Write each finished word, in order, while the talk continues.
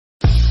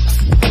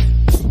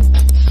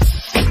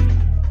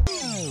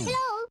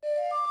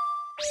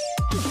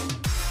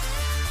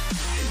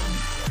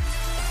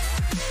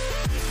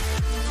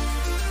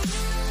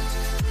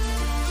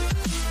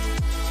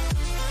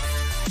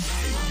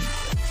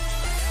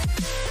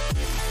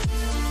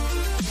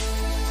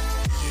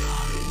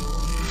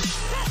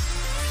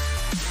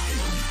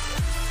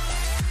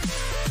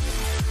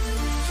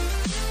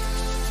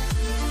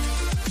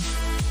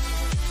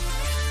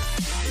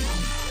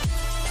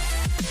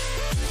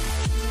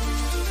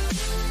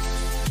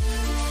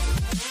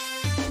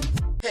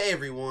Hey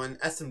everyone,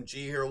 SMG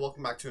here,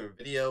 welcome back to a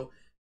video.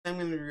 I'm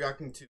going to be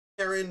reacting to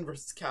Karen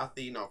vs.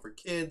 Cathy, Not for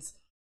Kids,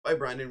 by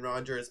Brandon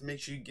Rogers. Make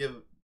sure you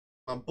give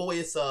my boy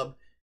a sub,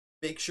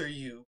 make sure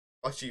you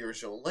watch the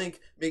original link,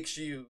 make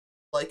sure you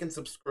like and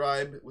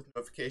subscribe with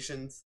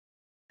notifications,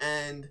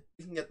 and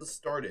we can get this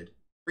started.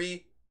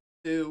 3,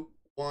 2,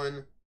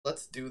 1,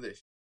 let's do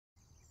this.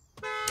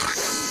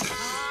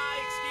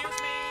 Hi,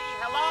 excuse me.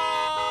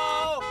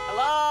 Hello?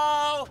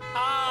 Hello?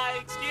 Hi,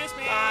 excuse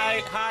me.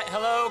 Hi.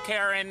 Hello,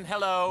 Karen.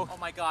 Hello. Oh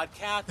my God,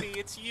 Cathy,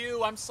 it's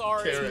you. I'm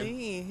sorry. Karen. It's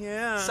me,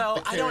 yeah. So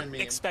The I Karen don't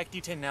meme. expect you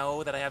to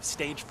know that I have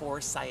stage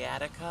 4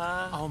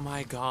 sciatica. Oh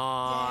my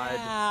God.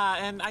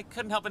 Yeah, and I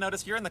couldn't help but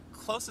notice you're in the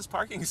closest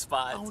parking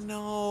spot. Oh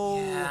no.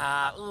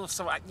 Yeah. Ooh,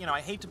 so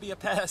I hate to be a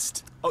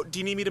pest. Oh, do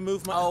you need me to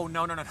move my... Oh,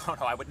 no.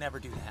 I would never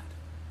do that.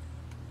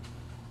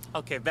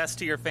 Okay, best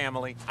to your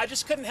family. I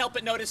just couldn't help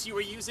but notice you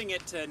were using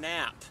it to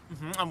nap.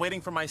 I'm waiting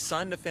for my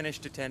son to finish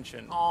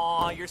detention.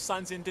 Aw, your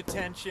son's in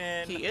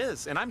detention. He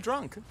is, and I'm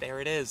drunk. There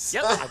it is.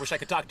 Yep. I wish I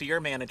could talk to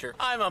your manager.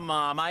 I'm a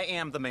mom. I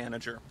am the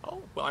manager.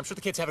 Oh, well, I'm sure the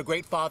kids have a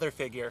great father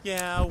figure.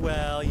 Yeah,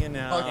 well, you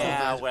know. Okay.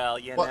 Yeah, well,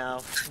 you What? know.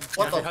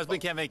 What Your the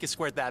husband can't make you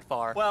squirt that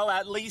far. Well,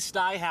 at least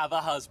I have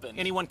a husband.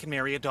 Anyone can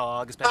marry a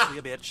dog, especially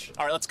a bitch.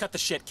 All right, let's cut the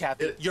shit,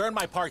 Cathy. You're in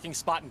my parking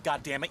spot, and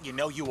goddammit, you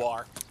know you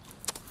are.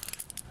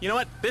 You know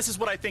what? This is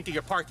what I think of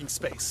your parking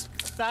space.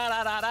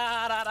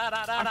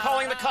 I'm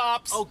calling the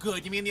cops. Oh,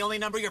 good. You mean the only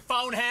number your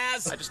phone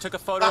has? I just took a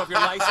photo of your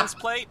license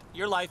plate.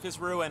 Your life is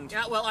ruined.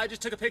 Yeah, well, I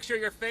just took a picture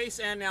of your face,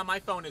 and now my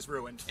phone is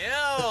ruined.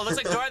 Ew, looks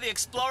like Dora the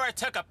Explorer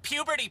took a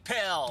puberty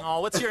pill. Oh,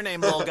 what's your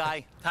name, little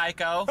guy?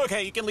 Tycho.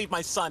 Okay, you can leave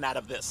my son out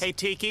of this. Hey,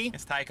 Tiki.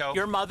 It's Tycho.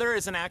 Your mother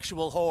is an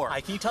actual whore.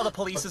 Hi, can you tell the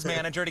police's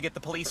manager to get the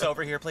police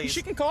over here, please?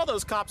 She can call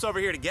those cops over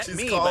here to get She's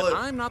me, calling. but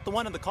I'm not the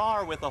one in the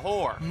car with the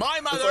whore. My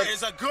mother like-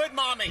 is a good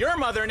mommy. Your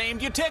mother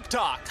named you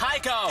TikTok.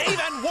 Tycho.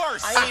 Even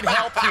worse. I need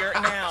help here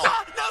now.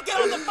 No,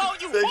 get on the phone,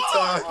 you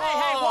TikTok. whore!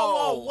 Hey,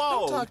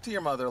 whoa. Don't talk to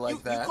your mother like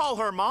You that. call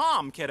her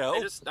mom, kiddo.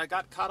 I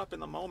got caught up in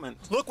the moment.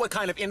 Look what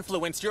kind of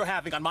influence you're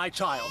having on my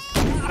child.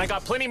 And I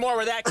got plenty more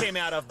where that came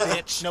out of,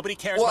 bitch. Nobody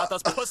cares What? about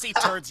those pussy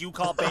turds you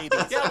call babies.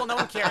 Yeah, well, no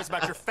one cares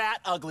about your fat,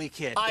 ugly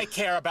kid. I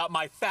care about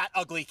my fat,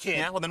 ugly kid.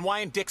 Yeah, well then why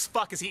in Dick's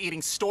fuck is he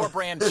eating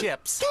store-brand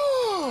chips?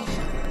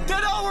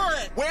 Get over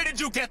it! Where did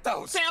you get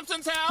those?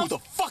 Samson's house? Who the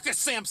fuck is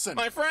Samson?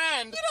 My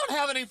friend. You don't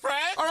have any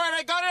friends? All right,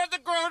 I got it at the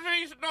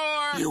grocery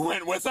store. You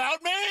went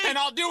without me? And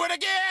I'll do it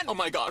again. Oh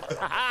my God.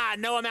 Ah,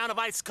 no amount of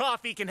iced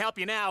coffee can help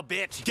you now,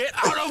 bitch. Get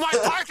out of my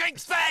parking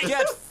space!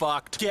 Get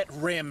fucked. Get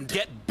rimmed.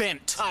 Get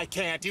bent. I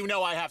can't. You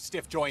know I have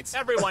stiff joints.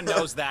 Everyone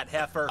knows that,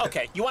 heifer.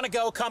 Okay, you want to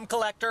go, cum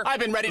collector? I've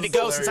been ready to This is go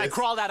hilarious. since I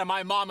crawled out of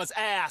my mama's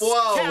ass.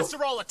 Whoa.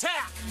 Casserole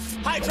attack!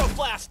 Hydro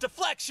flask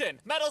deflection!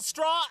 Metal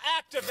straw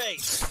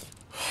activate!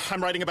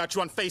 I'm writing about you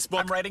on Facebook.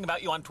 I'm writing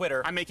about you on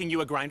Twitter. I'm making you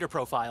a Grindr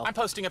profile. I'm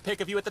posting a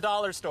pic of you at the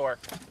dollar store.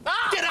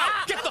 Get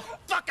out! Get the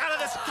fuck out of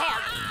this car,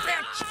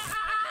 bitch!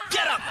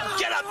 Get up!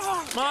 Get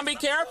up! Mom, be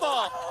careful!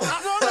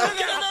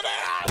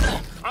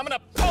 I'm gonna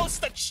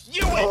post that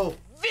you and Oh.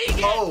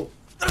 vegan. Oh.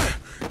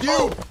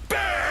 You.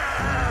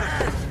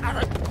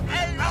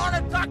 I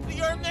want to talk to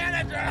your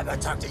manager! I'm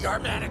gonna talk to your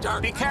manager!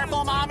 Be careful,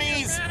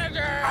 mommies! I'm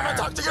gonna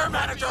talk to your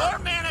manager! Your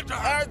manager!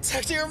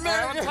 Talk to your I want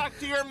manager. to talk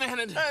to your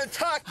manager!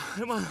 Talk.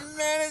 Come on.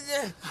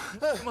 Manager.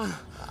 Come on.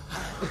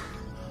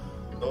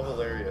 So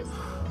hilarious.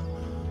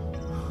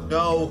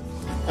 No.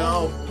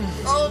 No.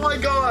 Oh my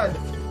God.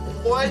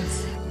 What?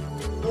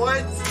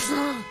 What?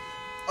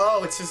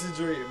 Oh, it's just a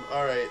dream.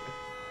 Alright.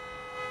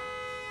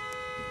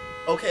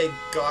 Okay,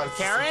 God. it's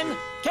just a Karen? dream.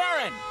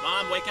 Karen!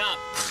 Mom, wake up!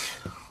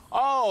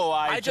 Oh,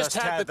 I just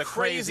had the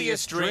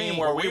craziest dream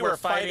where we were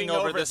fighting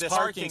over this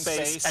parking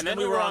space, and then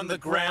we were on the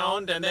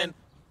ground, and then...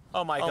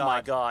 Oh my God. Oh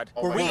my God.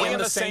 Oh Were my we God. in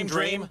the same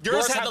dream?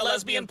 Yours had the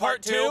lesbian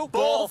part too?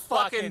 Bull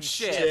fucking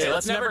shit. Shit.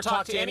 Let's never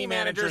talk to any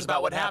managers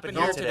about what happened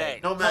No, here today.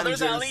 no Well,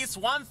 there's at managers. least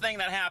one thing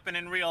that happened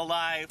in real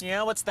life.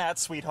 Yeah, what's that,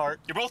 sweetheart?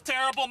 You're both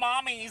terrible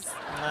mommies.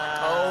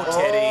 Oh,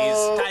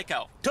 Oh. titties.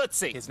 Tycho.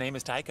 Tootsie. His name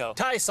is Tycho.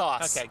 Thai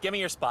sauce. Okay, give me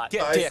your spot.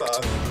 Get I dicked.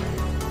 saw.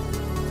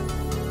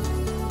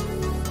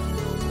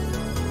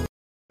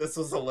 This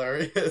was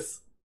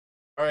hilarious.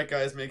 Alright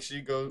guys, make sure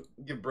you go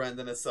give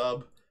Brandon a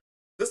sub.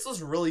 This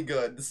was really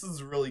good. This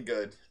is really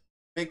good.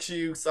 Make sure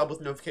you sub with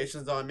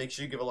notifications on. Make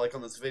sure you give a like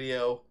on this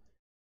video.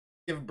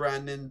 Give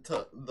Brandon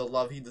the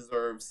love he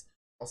deserves.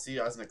 I'll see you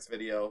guys next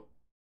video.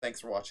 Thanks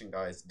for watching,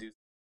 guys. Let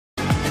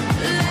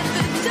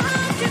the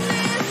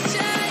darkness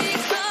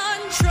take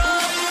control.